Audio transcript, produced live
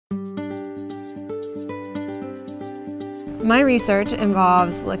My research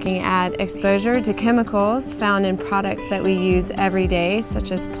involves looking at exposure to chemicals found in products that we use every day,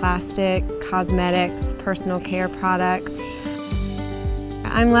 such as plastic, cosmetics, personal care products.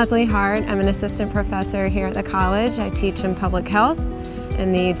 I'm Leslie Hart. I'm an assistant professor here at the college. I teach in public health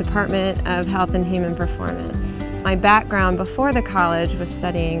in the Department of Health and Human Performance. My background before the college was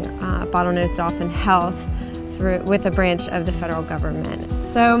studying bottlenose dolphin health with a branch of the federal government.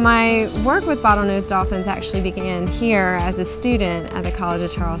 So my work with bottlenose dolphins actually began here as a student at the College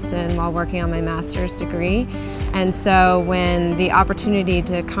of Charleston while working on my master's degree. And so when the opportunity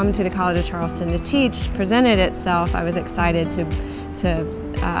to come to the College of Charleston to teach presented itself, I was excited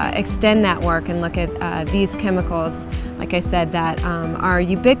to extend that work and look at these chemicals, like I said, that are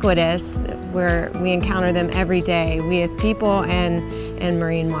ubiquitous, where we encounter them every day, we as people and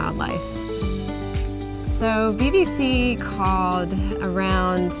marine wildlife. So BBC called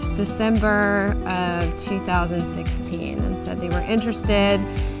around December of 2016 and said they were interested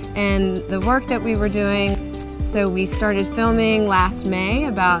in the work that we were doing. So we started filming last May,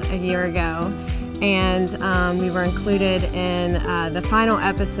 about a year ago, and we were included in the final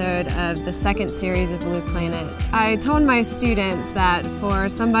episode of the second series of Blue Planet. I told my students that for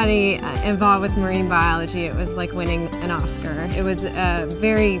somebody involved with marine biology, it was like winning an Oscar. It was a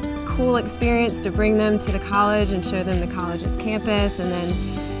very cool experience to bring them to the college and show them the college's campus, and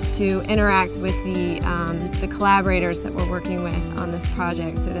then to interact with the collaborators that we're working with on this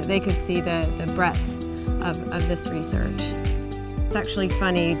project so that they could see the breadth of this research. It's actually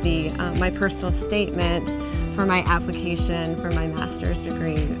funny, my personal statement for my application for my master's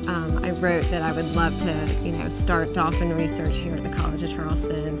degree, I wrote that I would love to, start dolphin research here at the College of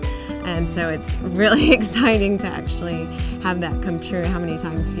Charleston. And so it's really exciting to actually have that come true. How many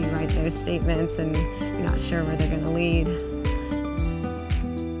times do you write those statements and you're not sure where they're going to lead?